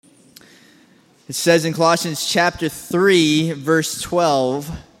It says in Colossians chapter 3, verse 12,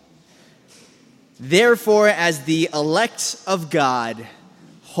 "Therefore, as the elect of God,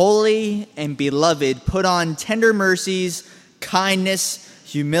 holy and beloved, put on tender mercies, kindness,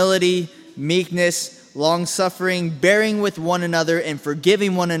 humility, meekness, long-suffering, bearing with one another and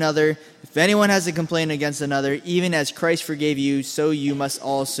forgiving one another. If anyone has a complaint against another, even as Christ forgave you, so you must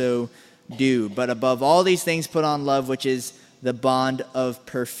also do. But above all these things, put on love, which is the bond of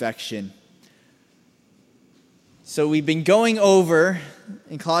perfection." So we've been going over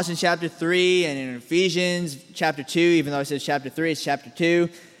in Colossians chapter 3 and in Ephesians chapter 2, even though it says chapter 3, it's chapter 2.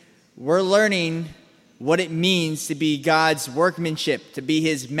 We're learning what it means to be God's workmanship, to be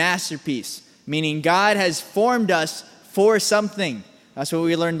his masterpiece, meaning God has formed us for something. That's what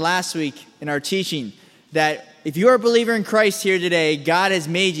we learned last week in our teaching, that if you're a believer in Christ here today, God has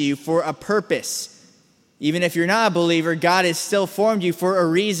made you for a purpose. Even if you're not a believer, God has still formed you for a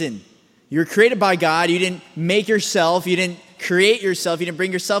reason. You were created by God. You didn't make yourself. You didn't create yourself. You didn't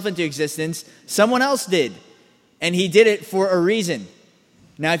bring yourself into existence. Someone else did, and he did it for a reason.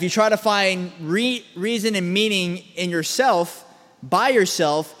 Now, if you try to find reason and meaning in yourself, by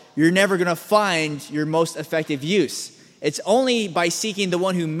yourself, you're never going to find your most effective use. It's only by seeking the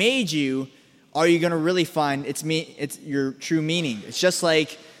one who made you are you going to really find it's your true meaning. It's just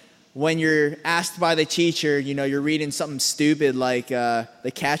like when you're asked by the teacher, you're reading something stupid like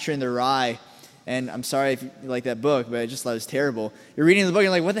The Catcher in the Rye, and I'm sorry if you like that book, but I just thought it was terrible. You're reading the book and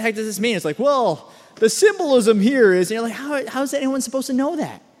you're like, what the heck does this mean? It's like, well, the symbolism here is, and you're like, how is anyone supposed to know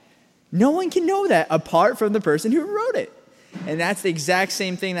that? No one can know that apart from the person who wrote it. And that's the exact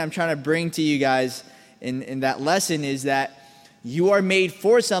same thing that I'm trying to bring to you guys in that lesson, is that you are made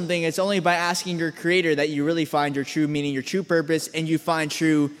for something. It's only by asking your Creator that you really find your true meaning, your true purpose, and you find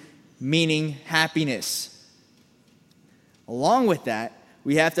true meaning, happiness. Along with that,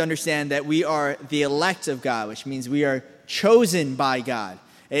 we have to understand that we are the elect of God, which means we are chosen by God.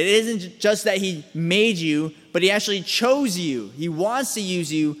 It isn't just that he made you, but he actually chose you. He wants to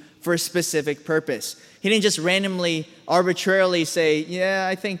use you for a specific purpose. He didn't just randomly, arbitrarily say, yeah,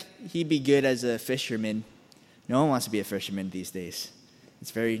 I think he'd be good as a fisherman. No one wants to be a fisherman these days.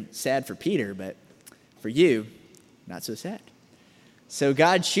 It's very sad for Peter, but for you, not so sad. So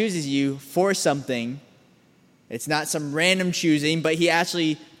God chooses you for something. It's not some random choosing, but he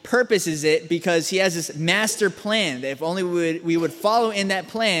actually purposes it because he has this master plan that if only we would follow in that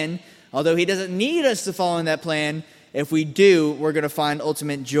plan, although he doesn't need us to follow in that plan, if we do, we're going to find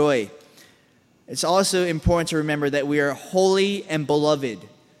ultimate joy. It's also important to remember that we are holy and beloved,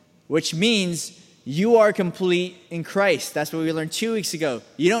 which means you are complete in Christ. That's what we learned 2 weeks ago.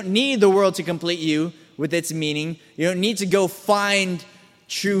 You don't need the world to complete you with its meaning. You don't need to go find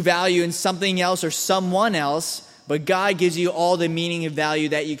true value in something else or someone else, but God gives you all the meaning and value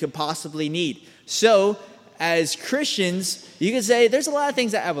that you could possibly need. So, as Christians, you can say, there's a lot of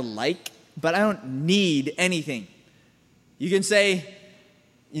things that I would like, but I don't need anything. You can say,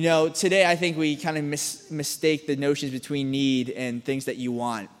 today I think we kind of mistake the notions between need and things that you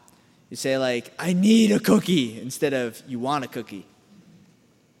want. You say like, I need a cookie instead of you want a cookie.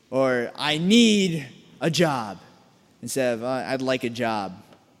 Or I need a job instead of I'd like a job.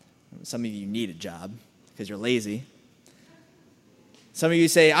 Some of you need a job because you're lazy. Some of you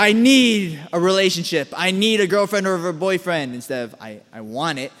say, I need a relationship. I need a girlfriend or a boyfriend instead of I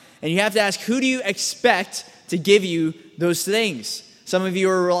want it. And you have to ask, who do you expect to give you those things? Some of you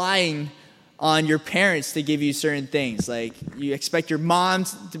are relying on your parents to give you certain things. Like you expect your mom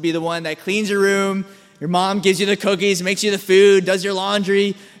to be the one that cleans your room. Your mom gives you the cookies, makes you the food, does your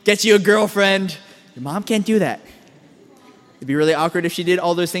laundry, gets you a girlfriend. Your mom can't do that. It'd be really awkward if she did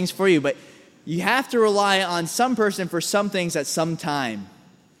all those things for you. But you have to rely on some person for some things at some time.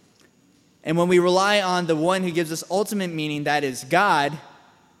 And when we rely on the one who gives us ultimate meaning, that is God,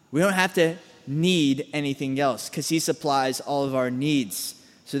 we don't have to need anything else because he supplies all of our needs.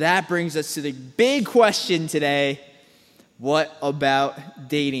 So that brings us to the big question today. What about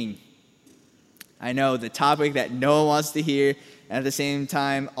dating? I know, the topic that no one wants to hear, and at the same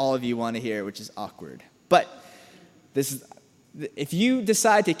time, all of you want to hear, which is awkward. But if you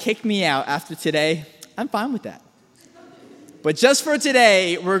decide to kick me out after today, I'm fine with that. But just for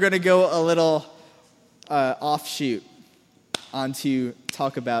today, we're going to go a little offshoot onto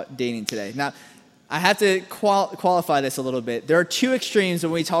talk about dating today. Now, I have to qualify this a little bit. There are two extremes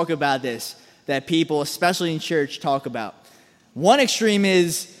when we talk about this that people, especially in church, talk about. One extreme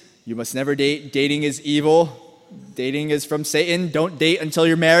is, you must never date. Dating is evil. Dating is from Satan. Don't date until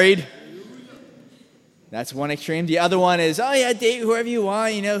you're married. That's one extreme. The other one is, oh yeah, date whoever you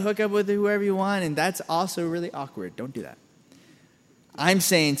want, hook up with whoever you want, and that's also really awkward. Don't do that. I'm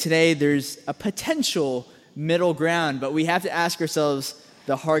saying today there's a potential middle ground, but we have to ask ourselves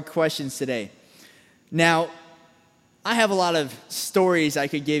the hard questions today. Now, I have a lot of stories I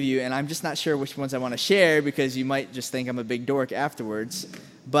could give you, and I'm just not sure which ones I want to share because you might just think I'm a big dork afterwards.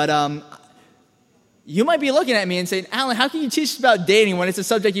 But you might be looking at me and saying, Alan, how can you teach about dating when it's a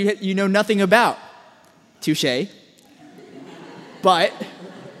subject you know nothing about? Touche. But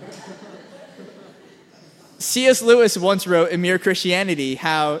C.S. Lewis once wrote in Mere Christianity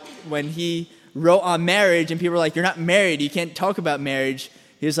how when he wrote on marriage and people were like, you're not married, you can't talk about marriage.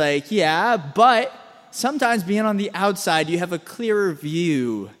 He was like, yeah, but sometimes being on the outside, you have a clearer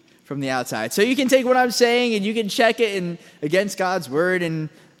view from the outside. So you can take what I'm saying and you can check it against God's word and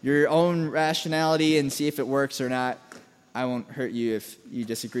your own rationality and see if it works or not. I won't hurt you if you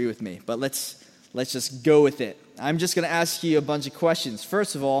disagree with me, but let's just go with it. I'm just going to ask you a bunch of questions.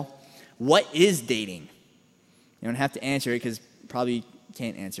 First of all, what is dating? You don't have to answer it because you probably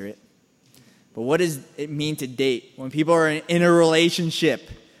can't answer it. But what does it mean to date? When people are in a relationship,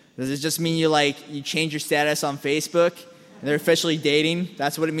 does it just mean you change your status on Facebook and they're officially dating?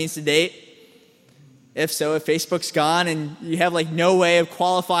 That's what it means to date? If so, if Facebook's gone and you have no way of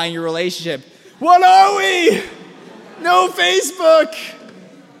qualifying your relationship, what are we? No Facebook!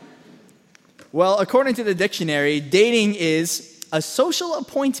 Well, according to the dictionary, dating is a social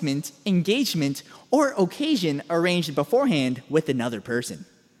appointment, engagement, or occasion arranged beforehand with another person.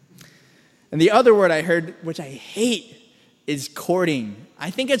 And the other word I heard, which I hate, is courting. I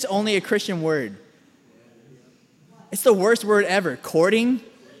think it's only a Christian word. It's the worst word ever, courting.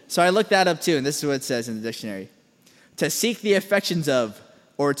 So I looked that up too, and this is what it says in the dictionary. To seek the affections of,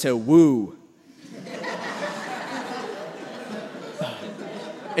 or to woo.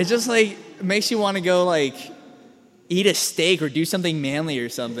 It just makes you want to go eat a steak or do something manly or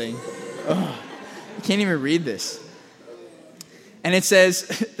something. Ugh, I can't even read this. And it says,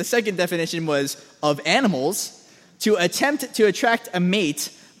 the second definition was of animals, to attempt to attract a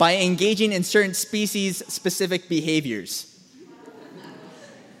mate by engaging in certain species-specific behaviors.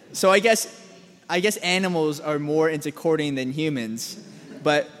 So I guess animals are more into courting than humans.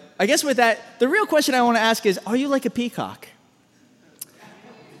 But I guess with that, the real question I want to ask is, are you like a peacock?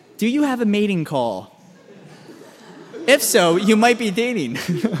 Do you have a mating call? If so, you might be dating.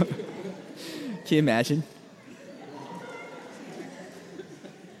 Can you imagine?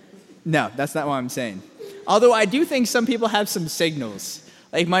 No, that's not what I'm saying. Although I do think some people have some signals.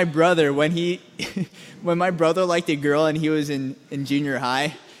 Like my brother, when my brother liked a girl and he was in junior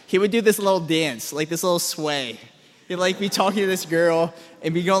high, he would do this little dance, this little sway. He'd be talking to this girl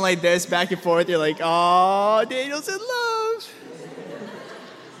and be going like this, back and forth. You're like, oh, Daniel's in love.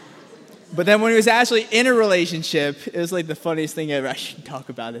 But then when he was actually in a relationship, it was the funniest thing ever. I shouldn't talk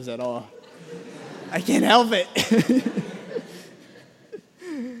about this at all. I can't help it.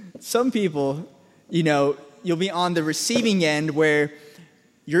 Some people, you'll be on the receiving end where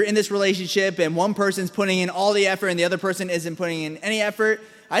you're in this relationship and one person's putting in all the effort and the other person isn't putting in any effort.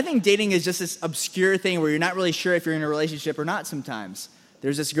 I think dating is just this obscure thing where you're not really sure if you're in a relationship or not sometimes.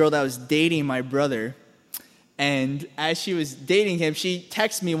 There's this girl that was dating my brother, and as she was dating him, she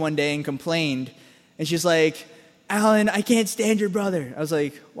texted me one day and complained, and she's like, Alan, I can't stand your brother. I was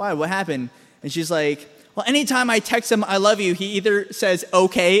like, why? What happened? And she's like, well, anytime I text him, I love you, he either says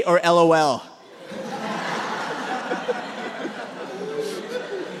okay or LOL.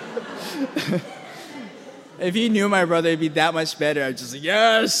 If you knew my brother, it'd be that much better. I'd just like,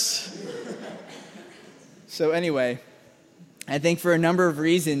 yes. So anyway, I think for a number of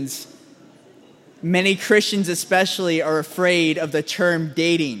reasons, many Christians especially are afraid of the term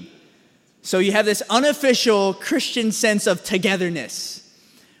dating. So you have this unofficial Christian sense of togetherness,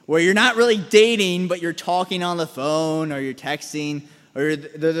 where you're not really dating, but you're talking on the phone or you're texting, or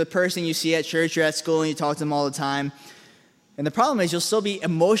they're the person you see at church or at school and you talk to them all the time. And the problem is you'll still be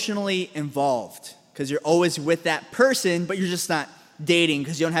emotionally involved because you're always with that person, but you're just not dating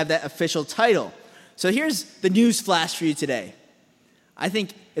because you don't have that official title. So here's the news flash for you today. I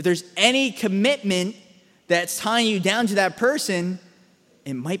think if there's any commitment that's tying you down to that person,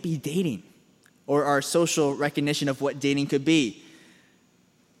 it might be dating or our social recognition of what dating could be.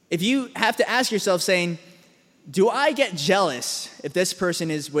 If you have to ask yourself saying, do I get jealous if this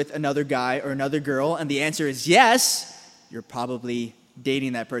person is with another guy or another girl? And the answer is yes, you're probably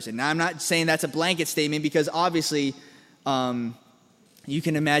dating that person. Now, I'm not saying that's a blanket statement because obviously you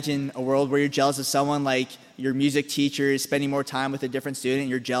can imagine a world where you're jealous of someone, like your music teacher is spending more time with a different student and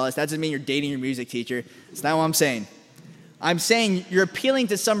you're jealous. That doesn't mean you're dating your music teacher. That's not what I'm saying. I'm saying you're appealing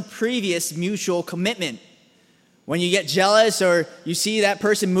to some previous mutual commitment. When you get jealous or you see that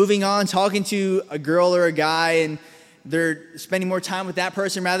person moving on, talking to a girl or a guy, they're spending more time with that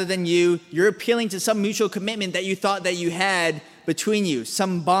person rather than you. You're appealing to some mutual commitment that you thought that you had between you,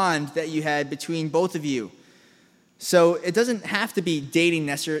 some bond that you had between both of you. So it doesn't have to be dating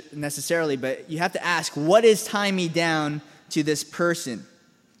necessarily, but you have to ask, what is tying me down to this person?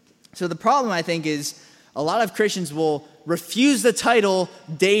 So the problem, I think, is a lot of Christians will refuse the title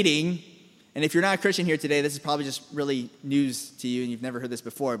dating. And if you're not a Christian here today, this is probably just really news to you and you've never heard this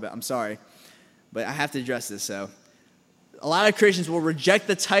before, but I'm sorry. But I have to address this. So a lot of Christians will reject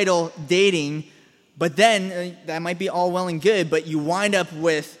the title dating, but then that might be all well and good, but you wind up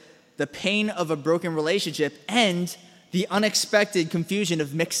with the pain of a broken relationship and the unexpected confusion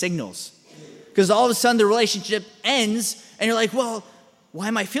of mixed signals. Because all of a sudden the relationship ends and you're like, well, why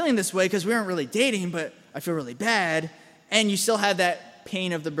am I feeling this way? Because we aren't really dating, but I feel really bad. And you still have that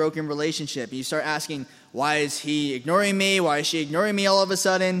pain of the broken relationship. And you start asking, why is he ignoring me? Why is she ignoring me all of a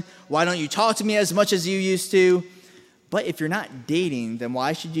sudden? Why don't you talk to me as much as you used to? But if you're not dating, then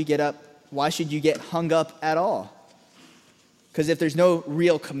why should you get hung up at all? Because if there's no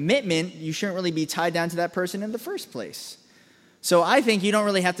real commitment, you shouldn't really be tied down to that person in the first place. So I think you don't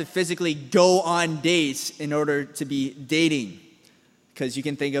really have to physically go on dates in order to be dating. Because you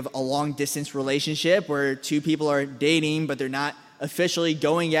can think of a long-distance relationship where two people are dating, but they're not officially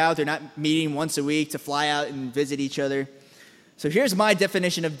going out. They're not meeting once a week to fly out and visit each other. So here's my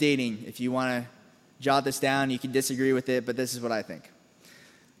definition of dating. If you want to jot this down, you can disagree with it, but this is what I think.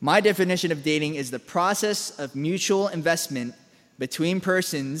 My definition of dating is the process of mutual investment between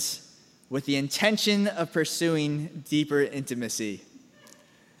persons with the intention of pursuing deeper intimacy.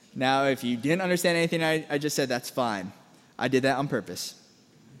 Now, if you didn't understand anything I just said, that's fine. I did that on purpose.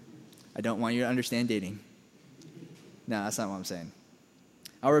 I don't want you to understand dating. No, that's not what I'm saying.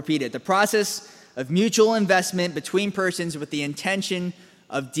 I'll repeat it. The process of mutual investment between persons with the intention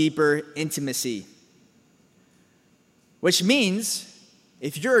of deeper intimacy. Which means,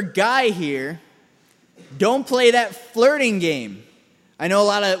 if you're a guy here, don't play that flirting game. I know a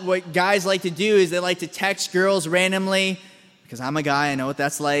lot of what guys like to do is they like to text girls randomly, because I'm a guy, I know what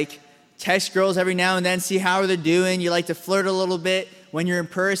that's like. Text girls every now and then, see how they're doing. You like to flirt a little bit. When you're in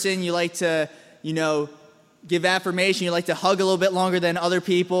person, you like to, give affirmation. You like to hug a little bit longer than other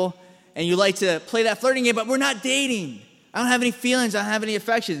people. And you like to play that flirting game, but we're not dating. I don't have any feelings. I don't have any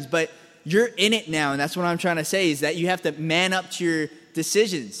affections. But you're in it now, and that's what I'm trying to say, is that you have to man up to your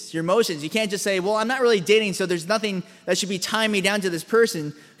decisions, your emotions. You can't just say, well, I'm not really dating, so there's nothing that should be tying me down to this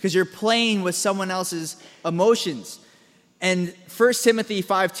person, because you're playing with someone else's emotions. And 1 Timothy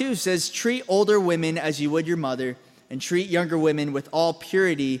 5:2 says, treat older women as you would your mother, and treat younger women with all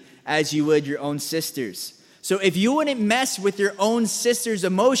purity as you would your own sisters. So if you wouldn't mess with your own sister's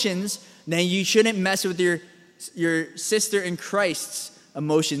emotions, then you shouldn't mess with your sister in Christ's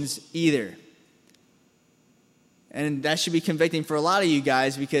emotions either. And that should be convicting for a lot of you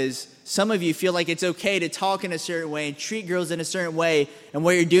guys, because some of you feel like it's okay to talk in a certain way and treat girls in a certain way, and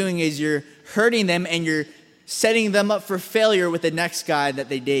what you're doing is you're hurting them and you're setting them up for failure with the next guy that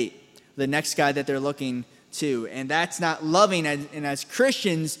they date, the next guy that they're looking to. And that's not loving, and as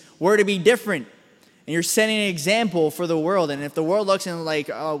Christians, we're to be different. And you're setting an example for the world. And if the world looks and like,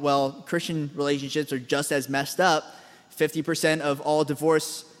 oh, well, Christian relationships are just as messed up, 50% of all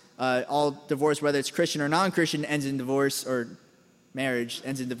divorce, whether it's Christian or non-Christian, ends in divorce, or marriage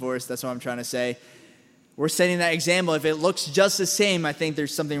ends in divorce. That's what I'm trying to say. We're setting that example. If it looks just the same, I think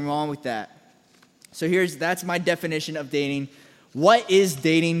there's something wrong with that. So that's my definition of dating. What is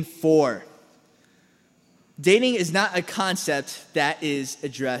dating for? Dating is not a concept that is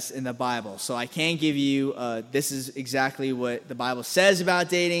addressed in the Bible. So I can't give you, this is exactly what the Bible says about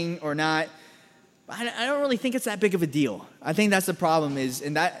dating or not. I don't really think it's that big of a deal. I think that's the problem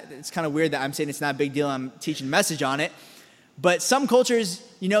and that it's kind of weird that I'm saying it's not a big deal. I'm teaching a message on it. But some cultures,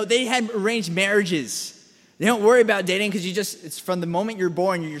 they had arranged marriages. They don't worry about dating because it's from the moment you're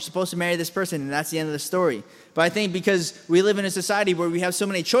born, you're supposed to marry this person, and that's the end of the story. But I think because we live in a society where we have so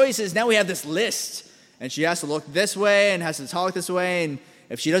many choices, now we have this list. And she has to look this way and has to talk this way. And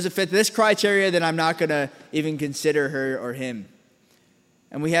if she doesn't fit this criteria, then I'm not going to even consider her or him.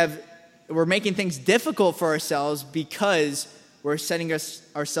 And we're making things difficult for ourselves because we're setting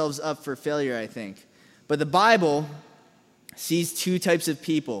ourselves up for failure, I think. But the Bible sees two types of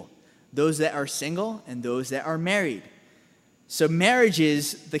people, those that are single and those that are married. So marriage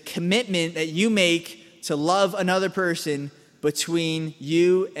is the commitment that you make to love another person between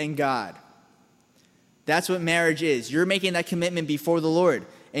you and God. That's what marriage is. You're making that commitment before the Lord.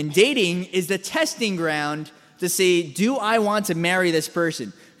 And dating is the testing ground to say, do I want to marry this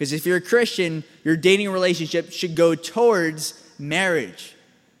person? Because if you're a Christian, your dating relationship should go towards marriage.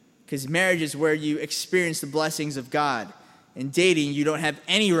 because marriage is where you experience the blessings of God. In dating, you don't have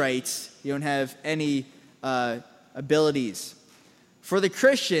any rights. You don't have any abilities. For the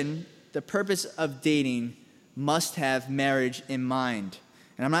Christian, the purpose of dating must have marriage in mind.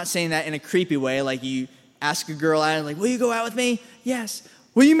 And I'm not saying that in a creepy way, like you ask a girl out and like, will you go out with me? Yes.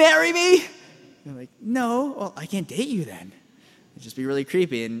 Will you marry me? You're like, no. Well, I can't date you then. It'd just be really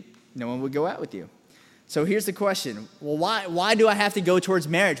creepy and no one would go out with you. So here's the question. Well, why do I have to go towards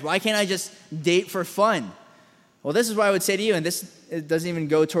marriage? Why can't I just date for fun? Well, this is what I would say to you, and it doesn't even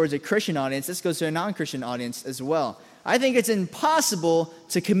go towards a Christian audience. This goes to a non-Christian audience as well. I think it's impossible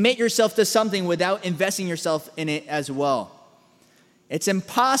to commit yourself to something without investing yourself in it as well. It's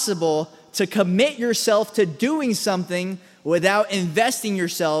impossible to commit yourself to doing something without investing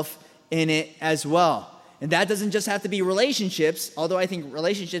yourself in it as well. And that doesn't just have to be relationships, although I think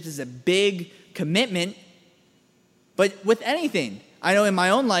relationships is a big commitment, but with anything. I know in my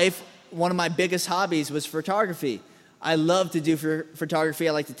own life, one of my biggest hobbies was photography. I love to do photography.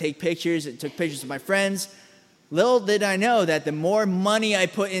 I like to take pictures. I took pictures of my friends. Little did I know that the more money I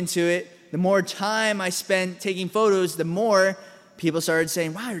put into it, the more time I spent taking photos, the more people started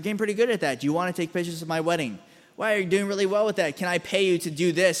saying, wow, you're getting pretty good at that. Do you want to take pictures of my wedding? Wow, you're doing really well with that. Can I pay you to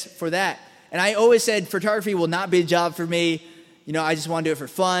do this for that? And I always said photography will not be a job for me. I just want to do it for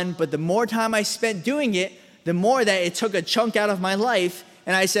fun. But the more time I spent doing it, the more that it took a chunk out of my life.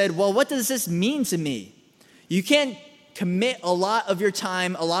 And I said, well, what does this mean to me? You can't commit a lot of your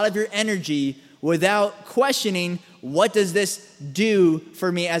time, a lot of your energy without questioning, what does this do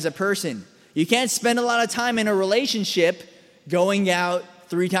for me as a person? You can't spend a lot of time in a relationship going out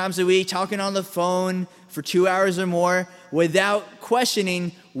 3 times a week, talking on the phone for 2 hours or more without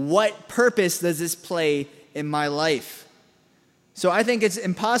questioning, what purpose does this play in my life? So I think it's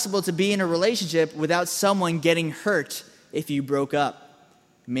impossible to be in a relationship without someone getting hurt if you broke up.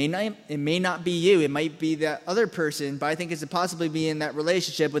 It may not be you. It might be that other person, but I think it's impossible to be in that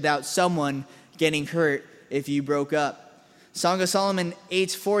relationship without someone getting hurt if you broke up. Song of Solomon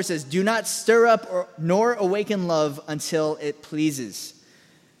 8:4 says, do not stir up nor awaken love until it pleases.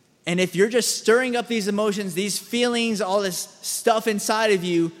 And if you're just stirring up these emotions, these feelings, all this stuff inside of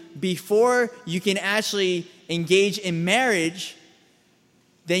you before you can actually engage in marriage,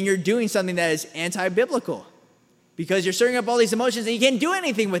 then you're doing something that is anti-biblical. Because you're stirring up all these emotions and you can't do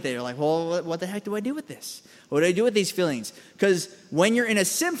anything with it. You're like, well, what the heck do I do with this? What do I do with these feelings? Because when you're in a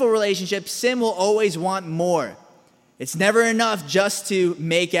sinful relationship, sin will always want more. It's never enough just to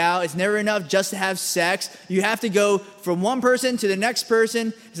make out. It's never enough just to have sex. You have to go from one person to the next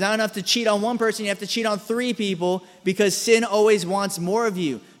person. It's not enough to cheat on one person. You have to cheat on 3 people because sin always wants more of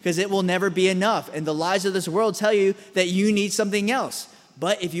you because it will never be enough. And the lies of this world tell you that you need something else.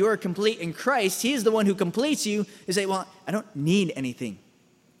 But if you are complete in Christ, He is the one who completes you. You say, well, I don't need anything.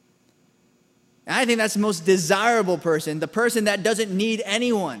 And I think that's the most desirable person, the person that doesn't need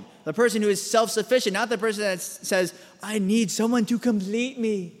anyone, the person who is self-sufficient, not the person that says, I need someone to complete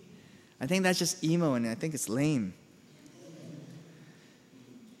me. I think that's just emo, and I think it's lame.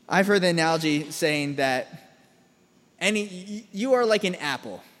 I've heard the analogy saying that you are like an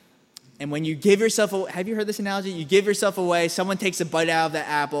apple. And when you give yourself away, have you heard this analogy? You give yourself away, someone takes a bite out of that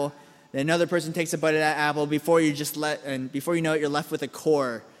apple, then another person takes a bite of that apple, before you know it, you're left with a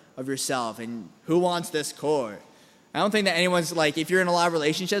core of yourself. And who wants this core? I don't think that anyone's like, if you're in a lot of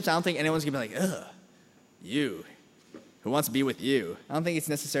relationships, I don't think anyone's gonna be like, ugh, you. Who wants to be with you? I don't think it's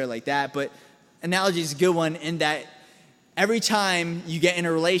necessarily like that, but analogy is a good one in that every time you get in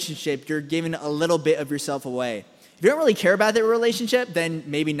a relationship, you're giving a little bit of yourself away. If you don't really care about that relationship, then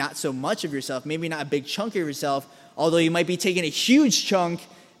maybe not so much of yourself, maybe not a big chunk of yourself, although you might be taking a huge chunk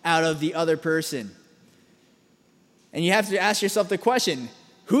out of the other person. And you have to ask yourself the question,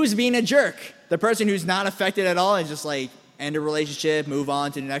 who's being a jerk? The person who's not affected at all and just like end a relationship, move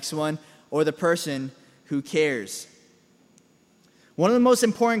on to the next one, or the person who cares? One of the most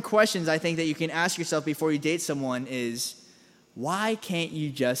important questions I think that you can ask yourself before you date someone is, why can't you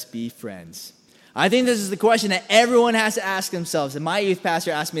just be friends? I think this is the question that everyone has to ask themselves. And my youth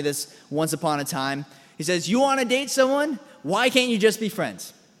pastor asked me this once upon a time. He says, you want to date someone? Why can't you just be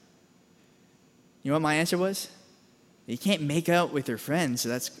friends? You know what my answer was? You can't make out with your friends, so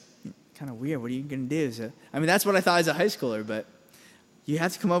that's kind of weird. What are you going to do? So, that's what I thought as a high schooler, but you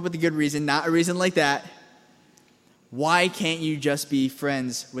have to come up with a good reason, not a reason like that. Why can't you just be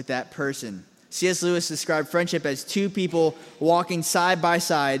friends with that person? C.S. Lewis described friendship as 2 people walking side by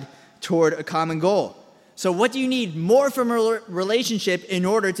side toward a common goal. So what do you need more from a relationship in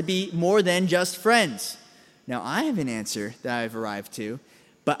order to be more than just friends? Now, I have an answer that I've arrived to,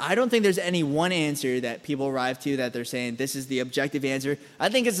 But I don't think there's any one answer that people arrive to that they're saying this is the objective answer. I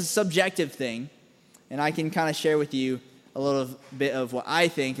think it's a subjective thing. And I can kind of share with you a little bit of what I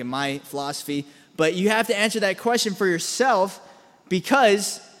think and my philosophy. But you have to answer that question for yourself,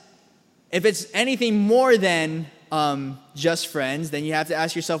 because if it's anything more than just friends, then you have to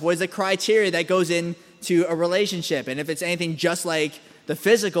ask yourself, what is the criteria that goes into a relationship? And if it's anything just like the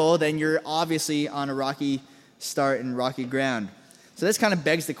physical, then you're obviously on a rocky start and rocky ground. So this kind of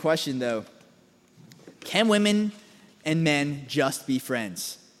begs the question, though. Can women and men just be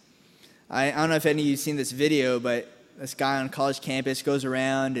friends? I don't know if any of you have seen this video, but this guy on a college campus goes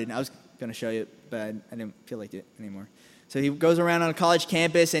around, and I was going to show you, but I didn't feel like it anymore. So he goes around on a college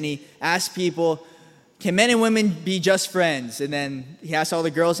campus, and he asks people, can men and women be just friends? And then he asks all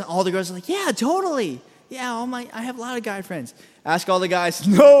the girls, and all the girls are like, yeah, totally. Yeah, I have a lot of guy friends. Ask all the guys,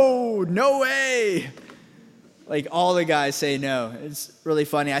 no way. Like, all the guys say no. It's really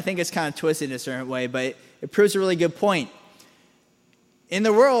funny. I think it's kind of twisted in a certain way, but it proves a really good point. In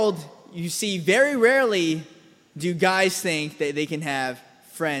the world, you see very rarely do guys think that they can have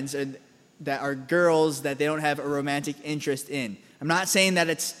friends that are girls that they don't have a romantic interest in. I'm not saying that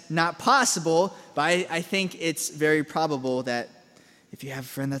it's not possible, but I think it's very probable that if you have a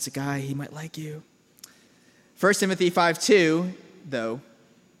friend that's a guy, he might like you. 1 Timothy 5:2, though,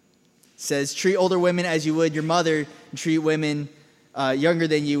 says, treat older women as you would your mother, and treat women younger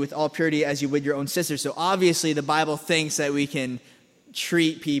than you with all purity as you would your own sister. So obviously the Bible thinks that we can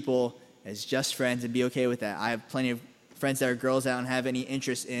treat people as just friends and be okay with that. I have plenty of friends that are girls that I don't have any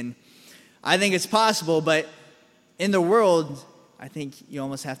interest in. I think it's possible, but in the world, I think you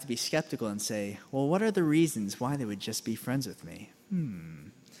almost have to be skeptical and say, well, what are the reasons why they would just be friends with me?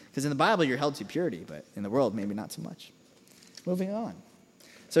 Because in the Bible, you're held to purity, but in the world, maybe not so much. Moving on.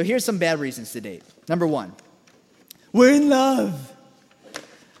 So here's some bad reasons to date. Number one, we're in love.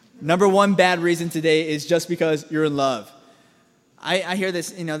 Number one bad reason to date is just because you're in love. I hear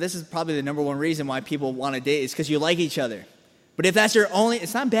this, this is probably the number one reason why people want to date is because you like each other. But if that's your only,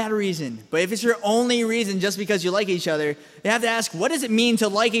 it's not a bad reason, but if it's your only reason just because you like each other, you have to ask, what does it mean to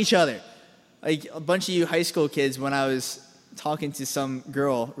like each other? Like a bunch of you high school kids, when I was talking to some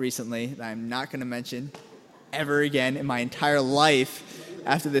girl recently that I'm not going to mention ever again in my entire life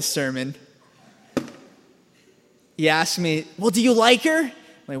after this sermon, he asked me, well, do you like her? I'm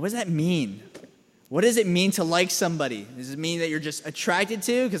like, what does that mean? What does it mean to like somebody? Does it mean that you're just attracted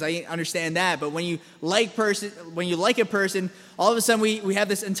to? Because I understand that. But when you like a person, all of a sudden we have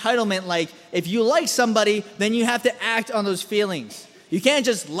this entitlement, like if you like somebody, then you have to act on those feelings. You can't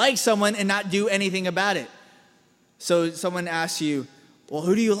just like someone and not do anything about it. So someone asks you, well,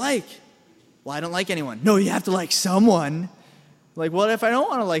 who do you like? Well, I don't like anyone. No, you have to like someone. Like, what if I don't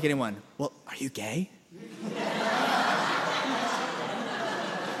want to like anyone? Well, are you gay?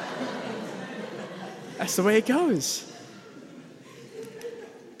 That's the way it goes.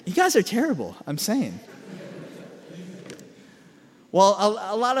 You guys are terrible, I'm saying. Well,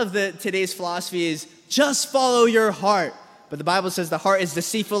 a lot of today's philosophy is just follow your heart. But the Bible says the heart is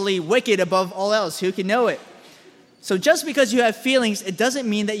deceitfully wicked above all else. Who can know it? So just because you have feelings, it doesn't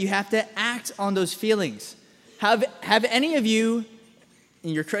mean that you have to act on those feelings. Have any of you in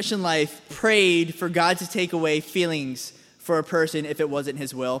your Christian life prayed for God to take away feelings for a person if it wasn't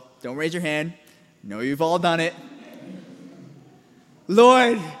his will? Don't raise your hand. No, you've all done it.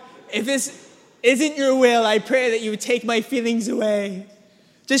 Lord, if this isn't your will, I pray that you would take my feelings away.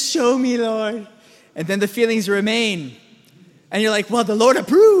 Just show me, Lord. And then the feelings remain. And you're like, well, the Lord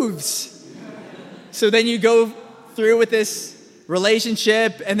approves. So then you go through with this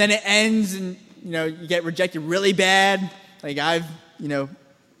relationship, and then it ends, and you get rejected really bad. Like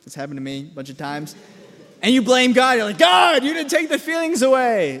it's happened to me a bunch of times. And you blame God. You're like, God, you didn't take the feelings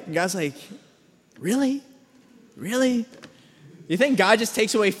away. And God's like, really? Really? You think God just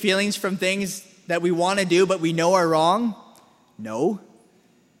takes away feelings from things that we want to do but we know are wrong? No.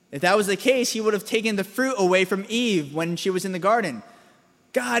 If that was the case, he would have taken the fruit away from Eve when she was in the garden.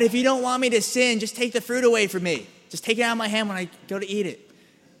 God, if you don't want me to sin, just take the fruit away from me. Just take it out of my hand when I go to eat it.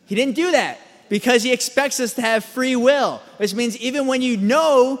 He didn't do that because he expects us to have free will, which means even when you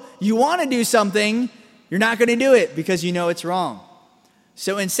know you want to do something, you're not going to do it because you know it's wrong.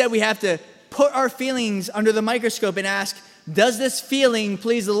 So instead, we have to put our feelings under the microscope and ask, does this feeling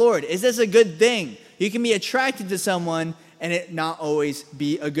please the Lord? Is this a good thing? You can be attracted to someone and it not always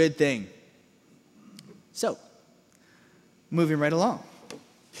be a good thing. So, moving right along.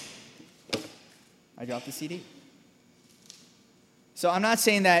 I dropped the CD. So I'm not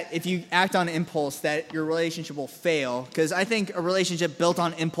saying that if you act on impulse that your relationship will fail, because I think a relationship built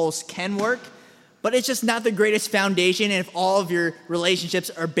on impulse can work, but it's just not the greatest foundation if all of your relationships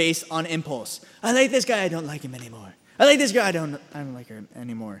are based on impulse. I like this guy, I don't like him anymore. I like this guy, I don't like her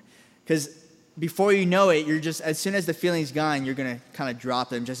anymore. Because before you know it, you're just, as soon as the feeling's gone, you're going to kind of drop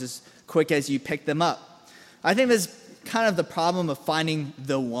them just as quick as you pick them up. I think that's kind of the problem of finding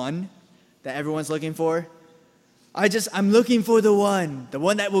the one that everyone's looking for. I'm looking for the one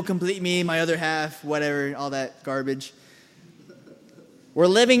that will complete me, my other half, whatever, all that garbage. We're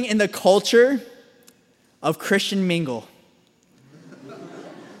living in the culture of Christian mingle.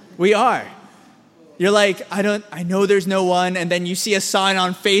 We are. You're like, I know there's no one, and then you see a sign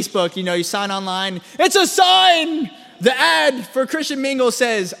on Facebook, you sign online, it's a sign! The ad for Christian mingle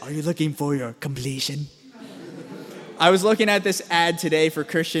says, are you looking for your completion? I was looking at this ad today for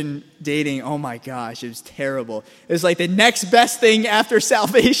Christian dating. Oh my gosh, it was terrible. It was like the next best thing after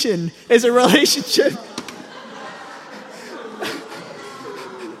salvation is a relationship.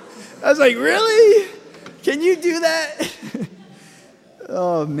 I was like, really? Can you do that?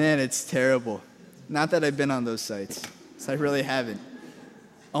 Oh man, it's terrible. Not that I've been on those sites. So I really haven't.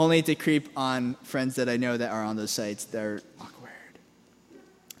 Only to creep on friends that I know that are on those sites. They're awkward.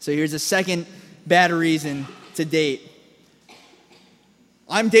 So here's a second bad reason to date.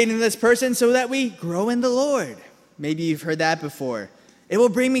 I'm dating this person so that we grow in the Lord. Maybe you've heard that before. It will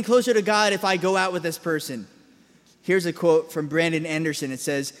bring me closer to God if I go out with this person. Here's a quote from Brandon Anderson. It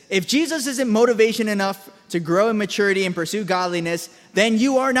says, if Jesus isn't motivation enough to grow in maturity and pursue godliness, then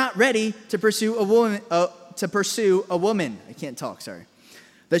you are not ready to pursue a woman. I can't talk, sorry.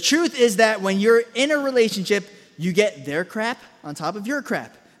 The truth is that when you're in a relationship, you get their crap on top of your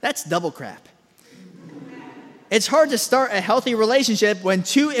crap. That's double crap. It's hard to start a healthy relationship when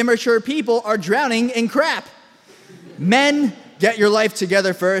two immature people are drowning in crap. Men, get your life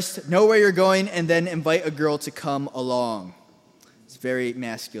together first, know where you're going, and then invite a girl to come along. It's very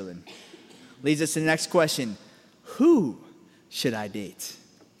masculine. Leads us to the next question. Who should I date?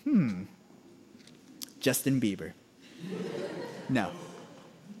 Justin Bieber. No.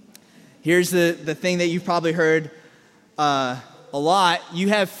 Here's the thing that you've probably heard a lot. You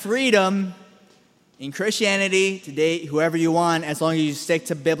have freedom in Christianity to date whoever you want as long as you stick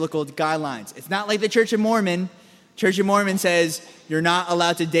to biblical guidelines. It's not like the Church of Mormon. Church of Mormon says you're not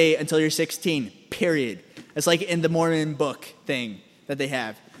allowed to date until you're 16, period. It's like in the Mormon book thing that they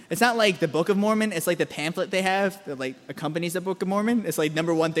have. It's not like the Book of Mormon. It's like the pamphlet they have that like accompanies the Book of Mormon. It's like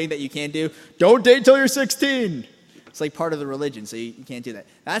number one thing that you can't do. Don't date till you're 16. It's like part of the religion, so you can't do that.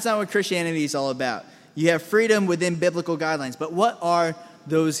 That's not what Christianity is all about. You have freedom within biblical guidelines. But what are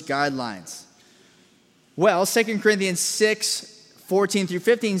those guidelines? Well, 2 Corinthians 6:14 through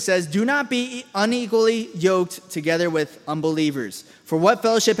 15 says, do not be unequally yoked together with unbelievers. For what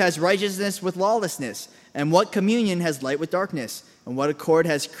fellowship has righteousness with lawlessness? And what communion has light with darkness? And what accord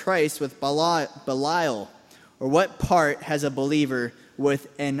has Christ with Belial? Or what part has a believer with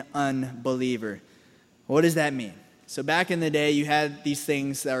an unbeliever? What does that mean? So back in the day, you had these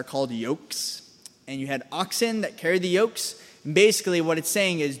things that are called yokes. And you had oxen that carried the yokes. And basically what it's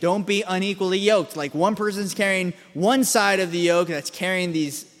saying is don't be unequally yoked. Like one person's carrying one side of the yoke that's carrying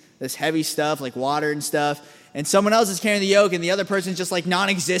this heavy stuff like water and stuff. And someone else is carrying the yoke and the other person's just like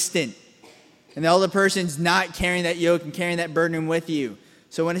non-existent. And the other person's not carrying that yoke and carrying that burden with you.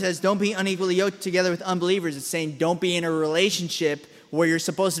 So when it says don't be unequally yoked together with unbelievers, it's saying don't be in a relationship where you're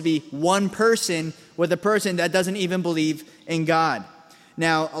supposed to be one person with a person that doesn't even believe in God.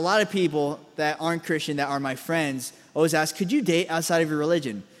 Now, a lot of people that aren't Christian, that are my friends, always ask, could you date outside of your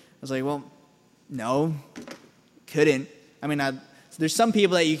religion? I was like, well, no, couldn't. I mean, there's some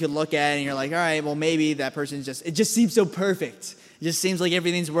people that you could look at and you're like, all right, well, maybe that person's it just seems so perfect. It just seems like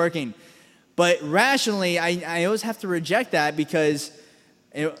everything's working. But rationally, I always have to reject that because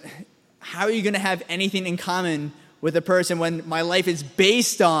how are you going to have anything in common with a person when my life is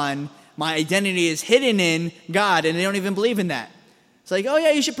based on, my identity is hidden in God and they don't even believe in that? It's like, oh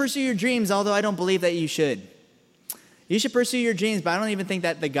yeah, you should pursue your dreams, although I don't believe that you should. You should pursue your dreams, but I don't even think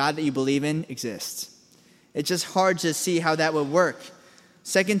that the God that you believe in exists. It's just hard to see how that would work.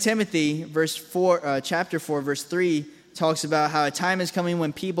 2 Timothy chapter 4, verse 3 talks about how a time is coming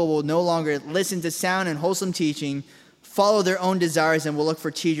when people will no longer listen to sound and wholesome teaching, follow their own desires, and will look for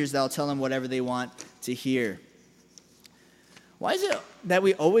teachers that will tell them whatever they want to hear. Why is it that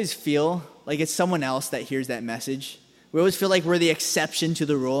we always feel like it's someone else that hears that message? We always feel like we're the exception to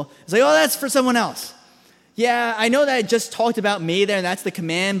the rule. It's like, oh, that's for someone else. Yeah, I know that I just talked about me there, and that's the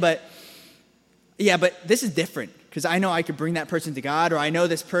command, but this is different because I know I could bring that person to God, or I know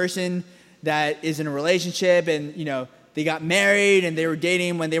this person that is in a relationship and, they got married and they were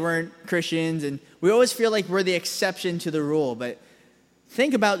dating when they weren't Christians, and we always feel like we're the exception to the rule. But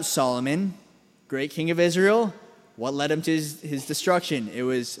think about Solomon. great king of Israel, what led him to his destruction? It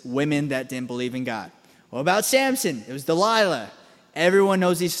was women that didn't believe in God. What about Samson? It was Delilah. Everyone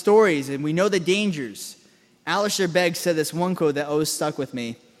knows these stories, and we know the dangers. Alistair Begg said this one quote that always stuck with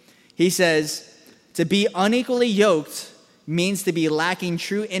me. He says, "To be unequally yoked means to be lacking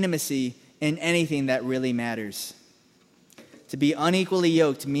true intimacy in anything that really matters." To be unequally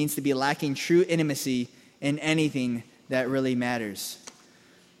yoked means to be lacking true intimacy in anything that really matters.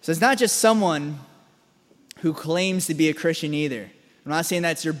 So it's not just someone who claims to be a Christian either. I'm not saying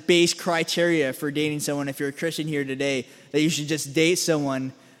that's your base criteria for dating someone. If you're a Christian here today, that you should just date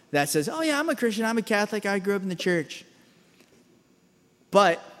someone that says, "Oh yeah, I'm a Christian, I'm a Catholic, I grew up in the church."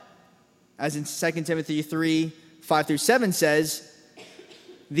 But, as in 2 Timothy 3, 5 through 7 says,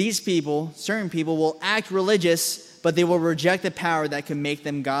 these people, certain people, will act religious, but they will reject the power that can make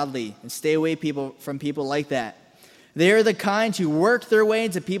them godly. And stay away from people like that. They are the kind who work their way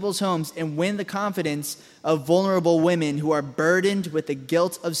into people's homes and win the confidence of vulnerable women who are burdened with the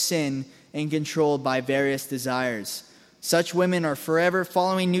guilt of sin and controlled by various desires. Such women are forever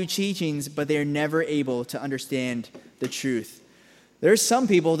following new teachings, but they are never able to understand the truth. There are some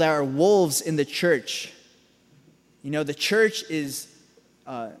people that are wolves in the church. You know, the church is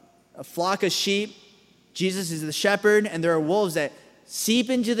a flock of sheep. Jesus is the shepherd, and there are wolves that seep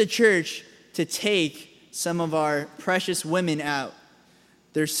into the church to take some of our precious women out.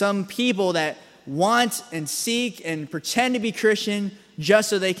 There's some people that want and seek and pretend to be Christian just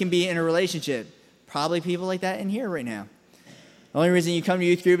so they can be in a relationship. Probably people like that in here right now. The only reason you come to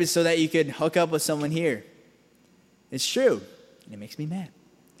youth group is so that you could hook up with someone here. It's true, and it makes me mad.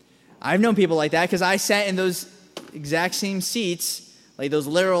 I've known people like that because I sat in those exact same seats, like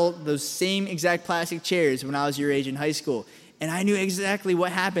those same exact plastic chairs when I was your age in high school. And I knew exactly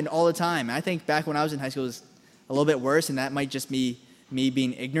what happened all the time. I think back when I was in high school it was a little bit worse, and that might just be me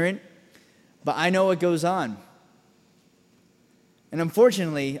being ignorant. But I know what goes on. And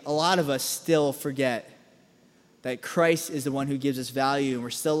unfortunately, a lot of us still forget that Christ is the one who gives us value, and we're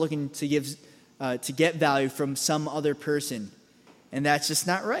still looking to get value from some other person. And that's just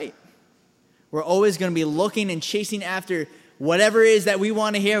not right. We're always going to be looking and chasing after whatever it is that we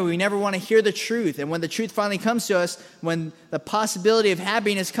want to hear. We never want to hear the truth. And when the truth finally comes to us, when the possibility of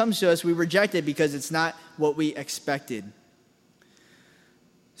happiness comes to us, we reject it because it's not what we expected.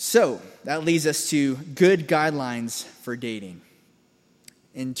 So that leads us to good guidelines for dating.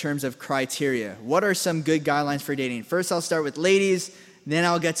 In terms of criteria, what are some good guidelines for dating? First, I'll start with ladies, then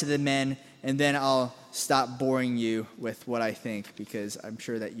I'll get to the men, and then I'll stop boring you with what I think, because I'm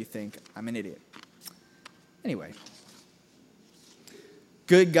sure that you think I'm an idiot. Anyway,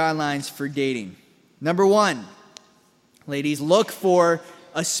 good guidelines for dating. Number 1, ladies, look for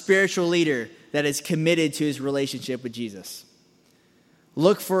a spiritual leader that is committed to his relationship with Jesus.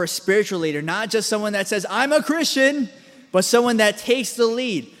 Look for a spiritual leader, not just someone that says, "I'm a Christian," but someone that takes the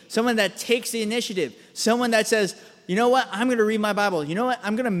lead, someone that takes the initiative, someone that says, "You know what? I'm going to read my Bible. You know what?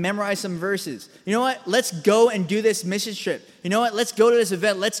 I'm going to memorize some verses. You know what? Let's go and do this mission trip. You know what? Let's go to this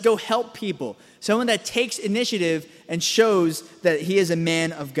event. Let's go help people." Someone that takes initiative and shows that he is a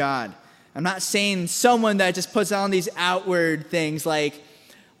man of God. I'm not saying someone that just puts on these outward things like,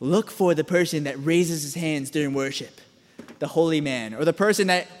 look for the person that raises his hands during worship, the holy man, or the person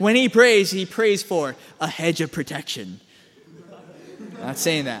that when he prays for a hedge of protection. I'm not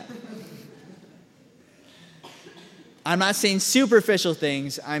saying that. I'm not saying superficial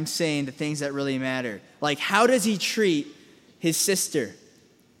things. I'm saying the things that really matter. Like, how does he treat his sister?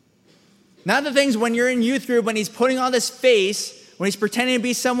 Not the things when you're in youth group, when he's putting on this face, when he's pretending to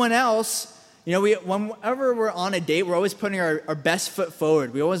be someone else. You know, whenever we're on a date, we're always putting our best foot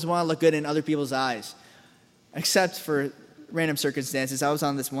forward. We always want to look good in other people's eyes. Except for random circumstances. I was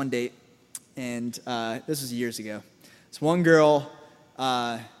on this one date, and this was years ago. This one girl,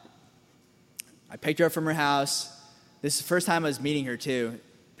 I picked her up from her house. This is the first time I was meeting her, too,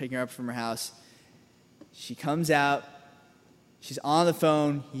 picking her up from her house. She comes out. She's on the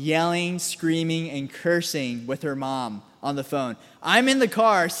phone, yelling, screaming, and cursing with her mom on the phone. I'm in the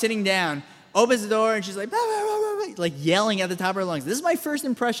car, sitting down, opens the door, and she's like, blah, blah, blah, blah, like yelling at the top of her lungs. This is my first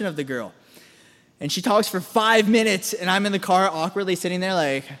impression of the girl. And she talks for 5 minutes, and I'm in the car awkwardly sitting there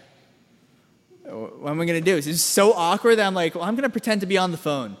like, what am I going to do? It's just so awkward that I'm like, well, I'm going to pretend to be on the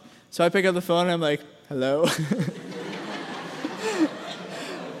phone. So I pick up the phone, and I'm like, hello?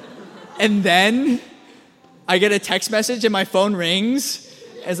 And then I get a text message and my phone rings.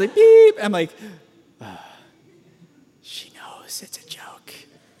 And it's like, beep. I'm like, she knows it's a joke.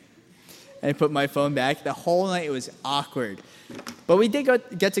 And I put my phone back. The whole night it was awkward. But we did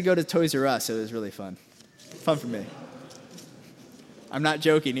get to go to Toys R Us, so it was really fun. Fun for me. I'm not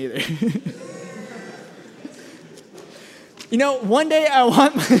joking either. One day I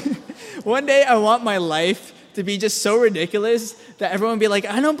want my life to be just so ridiculous that everyone would be like,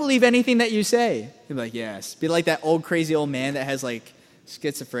 I don't believe anything that you say. You'd be like, yes. Be like that old crazy old man that has like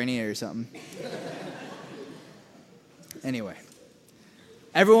schizophrenia or something. Anyway.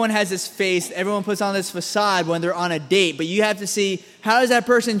 Everyone has this face, everyone puts on this facade when they're on a date, but you have to see, how does that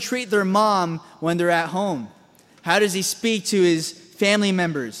person treat their mom when they're at home? How does he speak to his family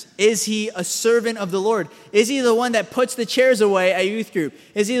members? Is he a servant of the Lord? Is he the one that puts the chairs away at youth group?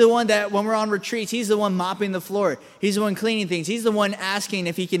 Is he the one that when we're on retreats, he's the one mopping the floor? He's the one cleaning things. He's the one asking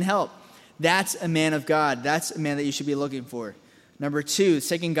if he can help. That's a man of God. That's a man that you should be looking for. Number 2,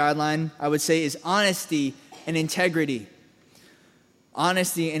 second guideline, I would say, is honesty and integrity.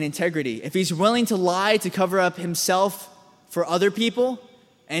 Honesty and integrity. If he's willing to lie to cover up himself for other people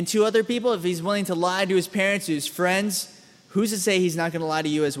and to other people, if he's willing to lie to his parents, to his friends, who's to say he's not going to lie to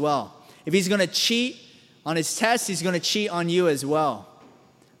you as well? If he's going to cheat on his test, he's going to cheat on you as well.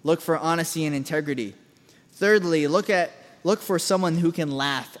 Look for honesty and integrity. Thirdly, look for someone who can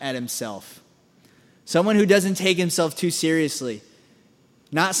laugh at himself. Someone who doesn't take himself too seriously.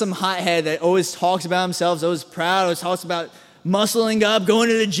 Not some hothead that always talks about himself, always proud, always talks about muscling up, going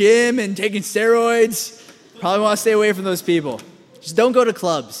to the gym and taking steroids. Probably want to stay away from those people. Just don't go to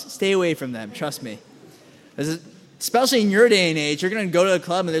clubs. Stay away from them. Trust me. Especially in your day and age, you're going to go to a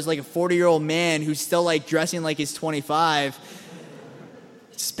club and there's like a 40-year-old man who's still like dressing like he's 25.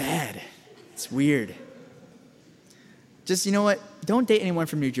 It's bad. It's weird. Just, you know what? Don't date anyone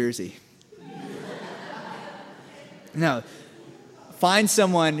from New Jersey. No. Find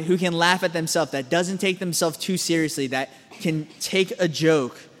someone who can laugh at themselves, that doesn't take themselves too seriously, that can take a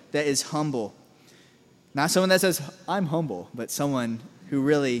joke, that is humble. Not someone that says, I'm humble, but someone who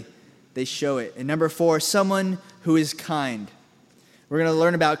really, they show it. And number 4, someone who is kind. We're going to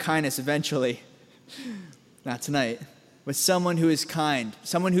learn about kindness eventually. Not tonight. But someone who is kind.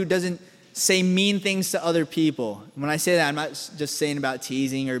 Someone who doesn't say mean things to other people. When I say that, I'm not just saying about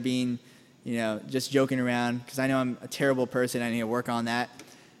teasing or being, just joking around, because I know I'm a terrible person. I need to work on that.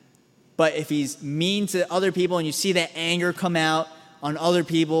 But if he's mean to other people and you see that anger come out on other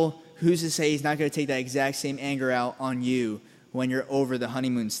people, who's to say he's not going to take that exact same anger out on you when you're over the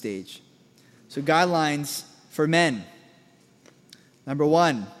honeymoon stage? So guidelines for men. Number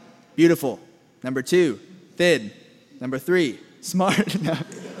 1, beautiful. Number 2, thin. Number 3, smart. No.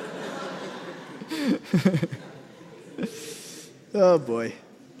 Oh boy.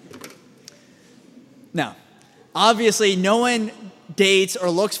 Now, obviously no one dates or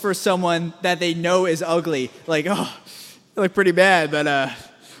looks for someone that they know is ugly. Like, oh, you look pretty bad, but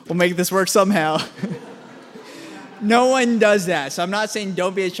we'll make this work somehow. No one does that. So I'm not saying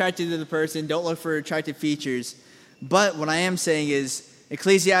don't be attracted to the person, don't look for attractive features. But what I am saying is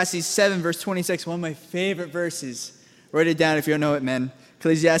Ecclesiastes 7, verse 26, one of my favorite verses. Write it down if you don't know it, men.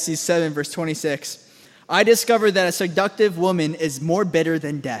 Ecclesiastes 7, verse 26. I discovered that a seductive woman is more bitter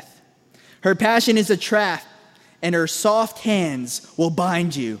than death. Her passion is a trap, and her soft hands will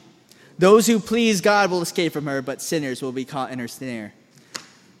bind you. Those who please God will escape from her, but sinners will be caught in her snare.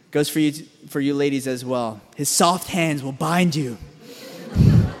 Goes for you ladies as well. His soft hands will bind you.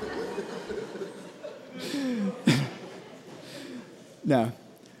 No.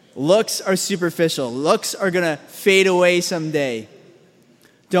 Looks are superficial. Looks are going to fade away someday.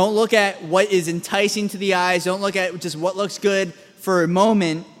 Don't look at what is enticing to the eyes. Don't look at just what looks good for a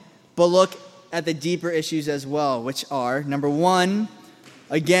moment, but look at the deeper issues as well, which are, number 1,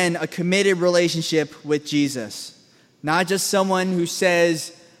 again, a committed relationship with Jesus. Not just someone who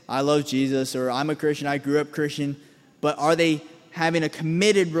says, I love Jesus, or I'm a Christian, I grew up Christian, but are they having a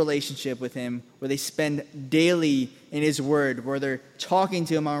committed relationship with him where they spend daily in his word, where they're talking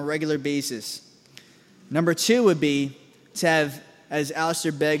to him on a regular basis? Number 2 would be to have, as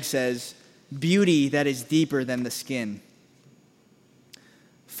Alistair Begg says, beauty that is deeper than the skin.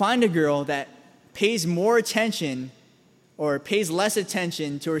 Find a girl that pays more attention or pays less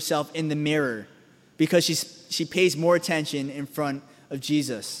attention to herself in the mirror because she pays more attention in front of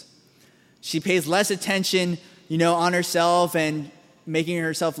Jesus. She pays less attention, on herself and making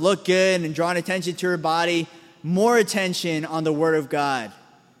herself look good and drawing attention to her body, more attention on the Word of God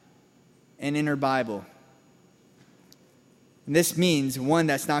and in her Bible. And this means one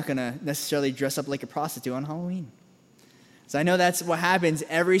that's not going to necessarily dress up like a prostitute on Halloween. So I know that's what happens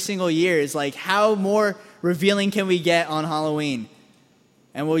every single year. Is like, how more revealing can we get on Halloween?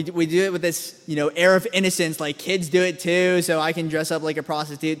 And we do it with this, air of innocence, like kids do it too, so I can dress up like a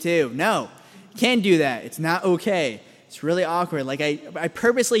prostitute too. No, can't do that. It's not okay. It's really awkward. Like I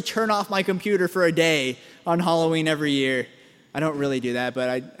purposely turn off my computer for a day on Halloween every year I don't really do that, but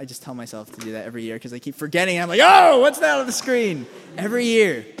I just tell myself to do that every year because I keep forgetting. I'm like, oh, what's that on the screen? Every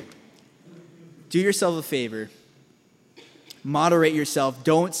year. Do yourself a favor. Moderate yourself.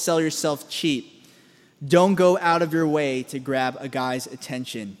 Don't sell yourself cheap. Don't go out of your way to grab a guy's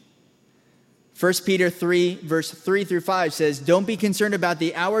attention. 1 Peter 3, verse 3 through 5 says, don't be concerned about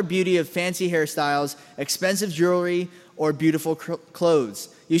the outward beauty of fancy hairstyles, expensive jewelry, or beautiful clothes.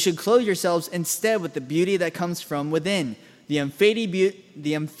 You should clothe yourselves instead with the beauty that comes from within, the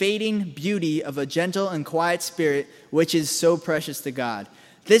unfading beauty of a gentle and quiet spirit, which is so precious to God.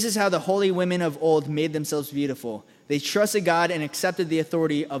 This is how the holy women of old made themselves beautiful. They trusted God and accepted the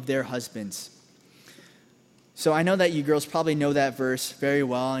authority of their husbands. So I know that you girls probably know that verse very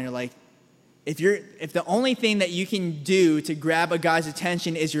well, and you're like, if the only thing that you can do to grab a guy's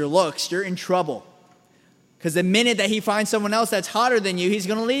attention is your looks, you're in trouble. Because the minute that he finds someone else that's hotter than you, he's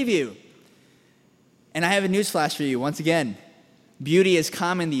going to leave you. And I have a newsflash for you. Once again, beauty is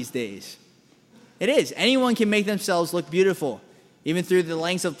common these days. It is. Anyone can make themselves look beautiful, even through the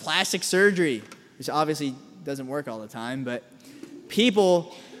lengths of plastic surgery, which obviously doesn't work all the time, but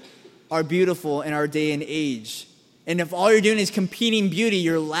people are beautiful in our day and age. And if all you're doing is competing beauty,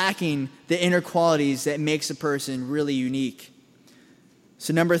 you're lacking the inner qualities that makes a person really unique.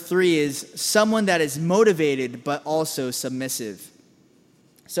 So number 3 is someone that is motivated but also submissive.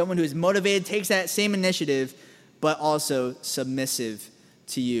 Someone who is motivated, takes that same initiative, but also submissive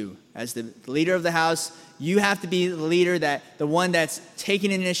to you. As the leader of the house, you have to be the leader, the one that's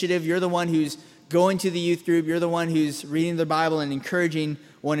taking initiative. You're the one who's going to the youth group. You're the one who's reading the Bible and encouraging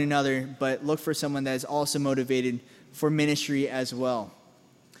one another, but look for someone that is also motivated for ministry as well.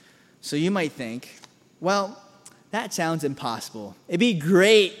 So you might think, well, that sounds impossible. It'd be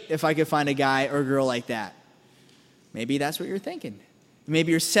great if I could find a guy or a girl like that. Maybe that's what you're thinking.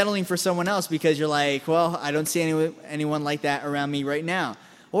 Maybe you're settling for someone else because you're like, well, I don't see anyone like that around me right now.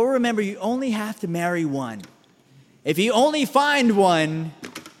 Well, remember, you only have to marry one. If you only find one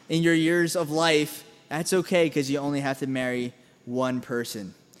in your years of life, that's okay because you only have to marry one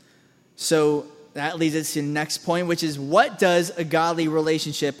person. So that leads us to the next point, which is, what does a godly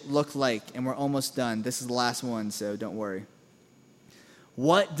relationship look like? And we're almost done. This is the last one, so don't worry.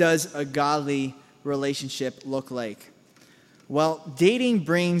 What does a godly relationship look like? Well, dating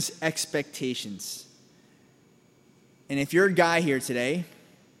brings expectations. And if you're a guy here today,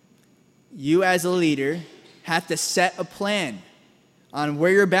 you as a leader have to set a plan on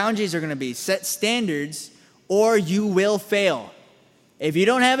where your boundaries are going to be. Set standards, or you will fail. If you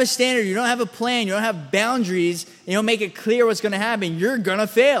don't have a standard, you don't have a plan, you don't have boundaries, and you don't make it clear what's going to happen, you're going to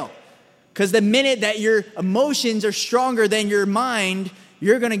fail. Because the minute that your emotions are stronger than your mind,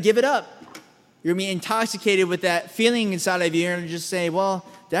 you're going to give it up. You're going to be intoxicated with that feeling inside of you. You're going to just say, well,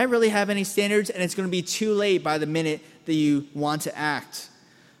 did I really have any standards? And it's going to be too late by the minute that you want to act.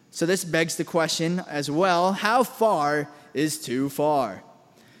 So this begs the question as well, how far is too far?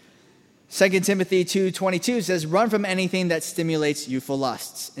 2 Timothy 2:22 says, run from anything that stimulates youthful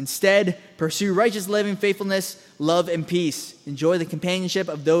lusts. Instead, pursue righteous living, faithfulness, love, and peace. Enjoy the companionship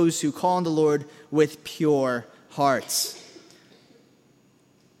of those who call on the Lord with pure hearts.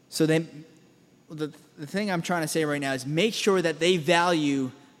 So then, the thing I'm trying to say right now is make sure that they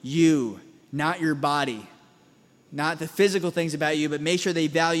value you, not your body. Not the physical things about you, but make sure they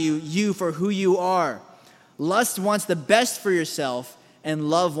value you for who you are. Lust wants the best for yourself, and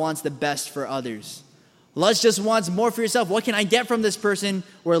love wants the best for others. Lust just wants more for yourself. What can I get from this person?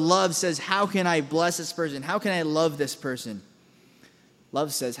 Where love says, how can I bless this person? How can I love this person?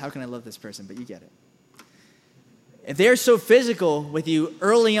 Love says, how can I love this person? But you get it. If they're so physical with you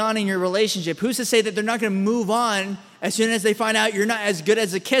early on in your relationship, who's to say that they're not going to move on as soon as they find out you're not as good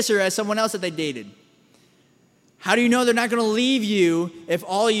as a kisser as someone else that they dated? How do you know they're not going to leave you if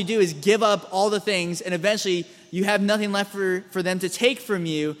all you do is give up all the things and eventually you have nothing left for them to take from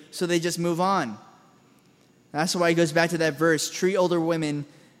you, so they just move on? That's why it goes back to that verse, treat older women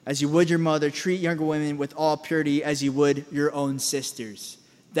as you would your mother, treat younger women with all purity as you would your own sisters.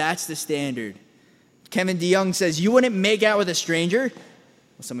 That's the standard. Kevin DeYoung says, you wouldn't make out with a stranger.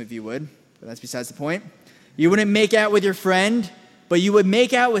 Well, some of you would, but that's besides the point. You wouldn't make out with your friend, but you would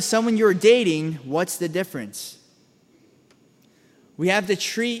make out with someone you're dating. What's the difference? We have to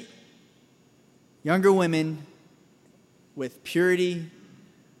treat younger women with purity,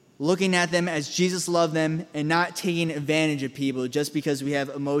 looking at them as Jesus loved them, and not taking advantage of people just because we have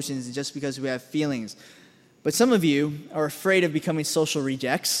emotions and just because we have feelings. But some of you are afraid of becoming social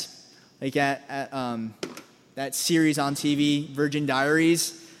rejects, like at that series on TV, Virgin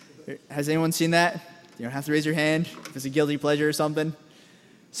Diaries. Has anyone seen that? You don't have to raise your hand if it's a guilty pleasure or something.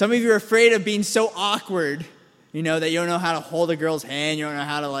 Some of you are afraid of being so awkward You know, that you don't know how to hold a girl's hand. You don't know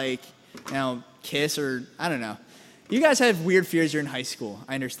how to, kiss or, I don't know. You guys have weird fears. You're in high school.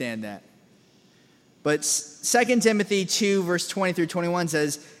 I understand that. But 2 Timothy 2, verse 20 through 21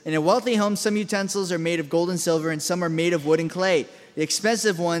 says, in a wealthy home, some utensils are made of gold and silver, and some are made of wood and clay. The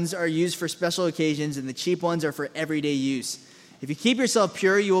expensive ones are used for special occasions, and the cheap ones are for everyday use. If you keep yourself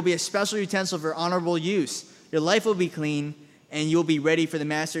pure, you will be a special utensil for honorable use. Your life will be clean, and you will be ready for the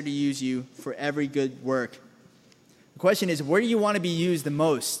master to use you for every good work. The question is, where do you want to be used the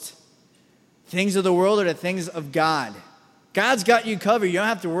most? Things of the world or the things of God? God's got you covered. You don't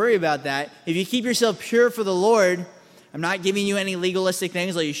have to worry about that. If you keep yourself pure for the Lord, I'm not giving you any legalistic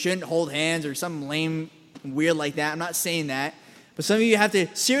things like you shouldn't hold hands or something lame and weird like that. I'm not saying that. But some of you have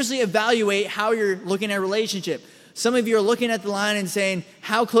to seriously evaluate how you're looking at a relationship. Some of you are looking at the line and saying,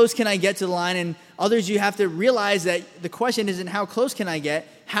 how close can I get to the line? And others, you have to realize that the question isn't how close can I get?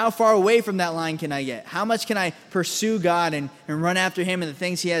 How far away from that line can I get? How much can I pursue God and run after him and the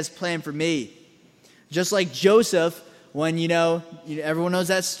things he has planned for me? Just like Joseph, when, everyone knows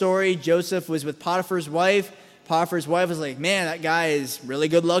that story. Joseph was with Potiphar's wife. Potiphar's wife was like, man, that guy is really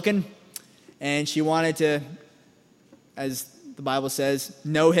good looking. And she wanted to, as the Bible says,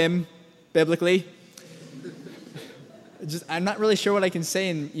 know him biblically. I'm not really sure what I can say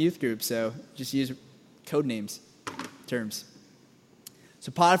in youth group, so just use code names, terms.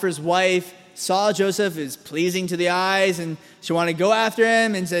 So Potiphar's wife saw Joseph as pleasing to the eyes, and she wanted to go after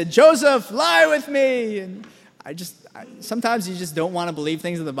him and said, Joseph, lie with me. And sometimes you just don't want to believe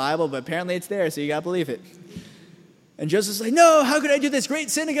things in the Bible, but apparently it's there, so you got to believe it. And Joseph's like, no, how could I do this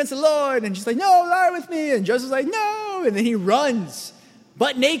great sin against the Lord? And she's like, no, lie with me. And Joseph's like, no. And then he runs,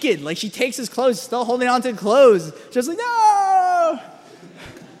 butt naked. Like she takes his clothes, still holding on to the clothes. Just like, no.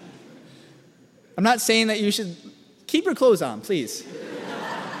 I'm not saying that you should keep your clothes on, please.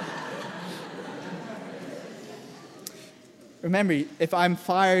 Remember, if I'm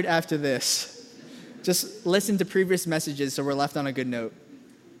fired after this, just listen to previous messages so we're left on a good note.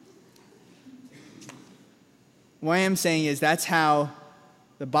 What I am saying is that's how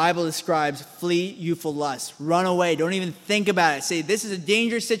the Bible describes flee youthful lust. Run away. Don't even think about it. Say, this is a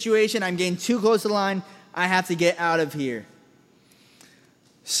dangerous situation. I'm getting too close to the line. I have to get out of here.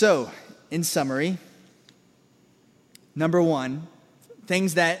 So, in summary, number one,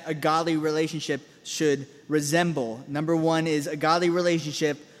 things that a godly relationship should resemble. Number one is a godly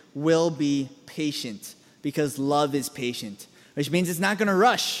relationship will be patient because love is patient, which means it's not going to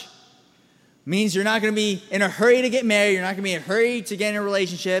rush. Means you're not going to be in a hurry to get married. You're not going to be in a hurry to get in a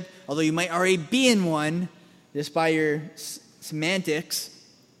relationship, although you might already be in one just by your semantics.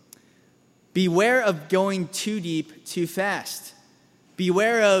 Beware of going too deep too fast.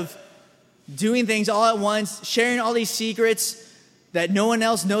 Beware of doing things all at once, sharing all these secrets that no one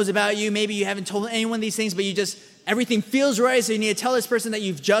else knows about you. Maybe you haven't told anyone these things, but everything feels right, so you need to tell this person that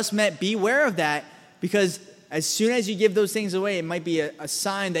you've just met. Beware of that, because as soon as you give those things away, it might be a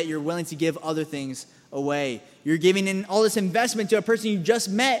sign that you're willing to give other things away. You're giving in all this investment to a person you just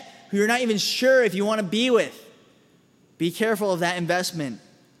met who you're not even sure if you want to be with. Be careful of that investment.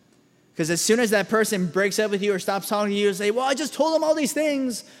 Because as soon as that person breaks up with you or stops talking to you and say, well, I just told them all these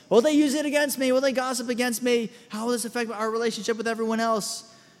things. Will they use it against me? Will they gossip against me? How will this affect our relationship with everyone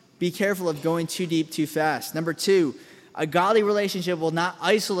else? Be careful of going too deep too fast. Number two, a godly relationship will not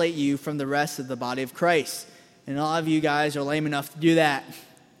isolate you from the rest of the body of Christ. And a lot of you guys are lame enough to do that.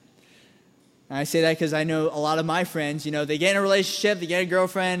 And I say that because I know a lot of my friends, they get in a relationship, they get a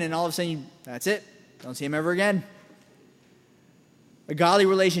girlfriend, and all of a sudden, that's it. Don't see them ever again. A godly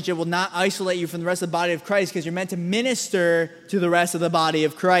relationship will not isolate you from the rest of the body of Christ because you're meant to minister to the rest of the body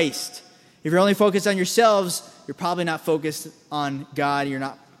of Christ. If you're only focused on yourselves, you're probably not focused on God. You're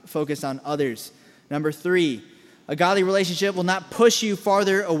not focused on others. Number three, a godly relationship will not push you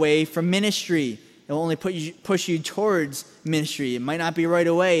farther away from ministry. It will only push you towards ministry. It might not be right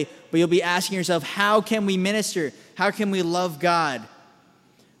away, but you'll be asking yourself, how can we minister? How can we love God?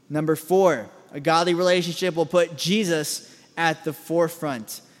 Number four, a godly relationship will put Jesus at the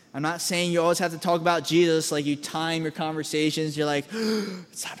forefront. I'm not saying you always have to talk about Jesus, like you time your conversations. You're like,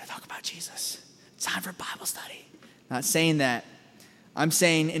 it's time to talk about Jesus. It's time for Bible study. Not saying that. I'm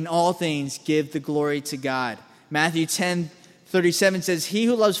saying in all things, give the glory to God. Matthew 10:37 says, he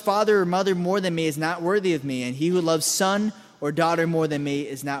who loves father or mother more than me is not worthy of me, and he who loves son or daughter more than me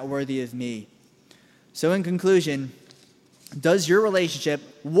is not worthy of me. So in conclusion,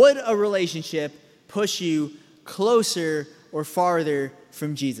 would a relationship push you closer or farther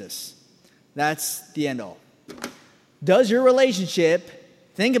from Jesus? That's the end all. Does your relationship,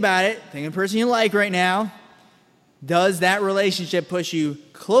 think about it, think of the person you like right now, does that relationship push you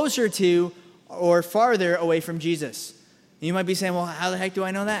closer to or farther away from Jesus. And you might be saying, well, how the heck do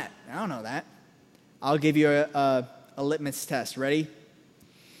I know that? I don't know that. I'll give you a litmus test. Ready?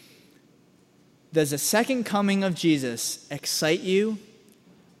 Does the second coming of Jesus excite you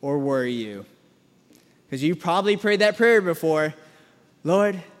or worry you? Because you probably prayed that prayer before.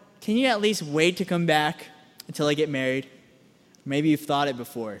 Lord, can you at least wait to come back until I get married? Maybe you've thought it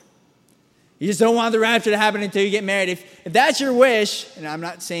before. You just don't want the rapture to happen until you get married. If that's your wish, and I'm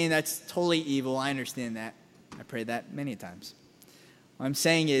not saying that's totally evil, I understand that. I prayed that many times. What I'm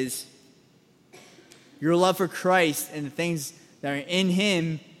saying is, your love for Christ and the things that are in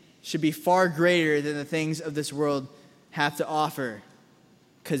him should be far greater than the things of this world have to offer.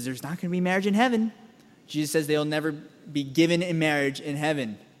 Because there's not going to be marriage in heaven. Jesus says they'll never be given in marriage in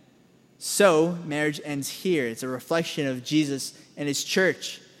heaven. So, marriage ends here. It's a reflection of Jesus and his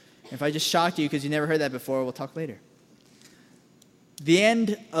church. If I just shocked you because you never heard that before, we'll talk later. The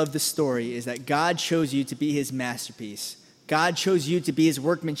end of the story is that God chose you to be his masterpiece. God chose you to be his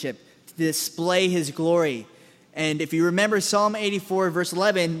workmanship, to display his glory. And if you remember Psalm 84, verse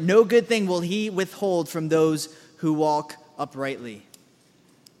 11, no good thing will he withhold from those who walk uprightly.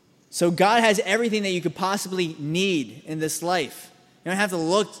 So God has everything that you could possibly need in this life. You don't have to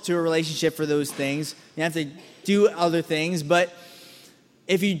look to a relationship for those things. You have to do other things. But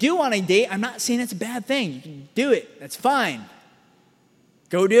if you do want to date, I'm not saying it's a bad thing. You can do it. That's fine.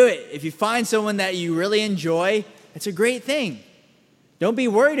 Go do it. If you find someone that you really enjoy, it's a great thing. Don't be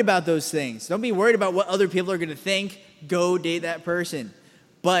worried about those things. Don't be worried about what other people are going to think. Go date that person.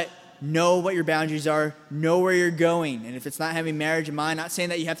 But know what your boundaries are. Know where you're going. And if it's not having marriage in mind, not saying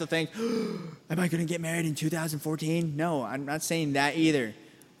that you have to think, am I going to get married in 2014? No, I'm not saying that either.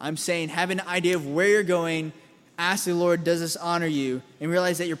 I'm saying have an idea of where you're going. Ask the Lord, does this honor you? And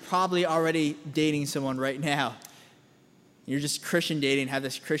realize that you're probably already dating someone right now. You're just Christian dating, have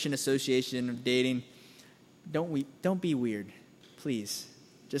this Christian association of dating. Don't be weird. Please,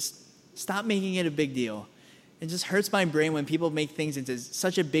 just stop making it a big deal. It just hurts my brain when people make things into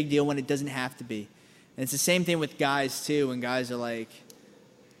such a big deal when it doesn't have to be. And it's the same thing with guys, too, when guys are like,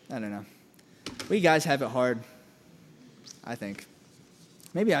 I don't know. We guys have it hard, I think.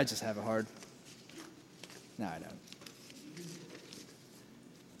 Maybe I just have it hard. No, I don't.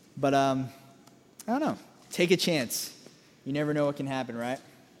 But, I don't know. Take a chance. You never know what can happen, right?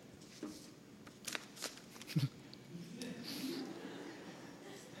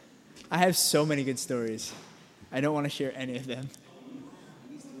 I have so many good stories. I don't want to share any of them.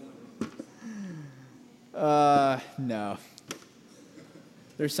 No.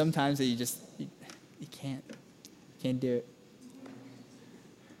 There's some times that you can't do it.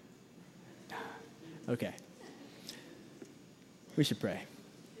 Okay. We should pray.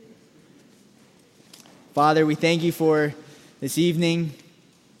 Father, we thank you for this evening.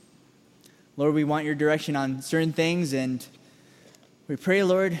 Lord, we want your direction on certain things, and we pray,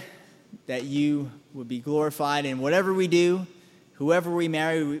 Lord, that you would be glorified in whatever we do, whoever we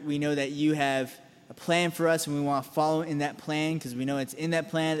marry. We know that you have a plan for us, and we want to follow in that plan because we know it's in that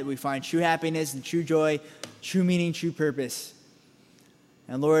plan that we find true happiness and true joy, true meaning, true purpose.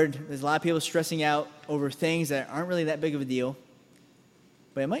 And Lord, there's a lot of people stressing out over things that aren't really that big of a deal,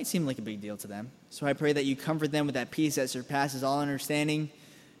 but it might seem like a big deal to them. So I pray that you comfort them with that peace that surpasses all understanding.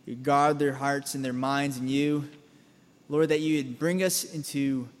 You guard their hearts and their minds in you. Lord, that you would bring us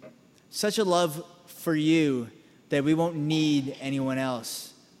into such a love for you that we won't need anyone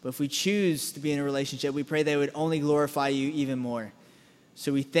else. But if we choose to be in a relationship, we pray that it would only glorify you even more.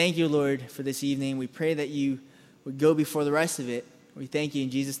 So we thank you, Lord, for this evening. We pray that you would go before the rest of it. We thank you in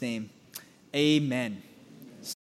Jesus' name. Amen.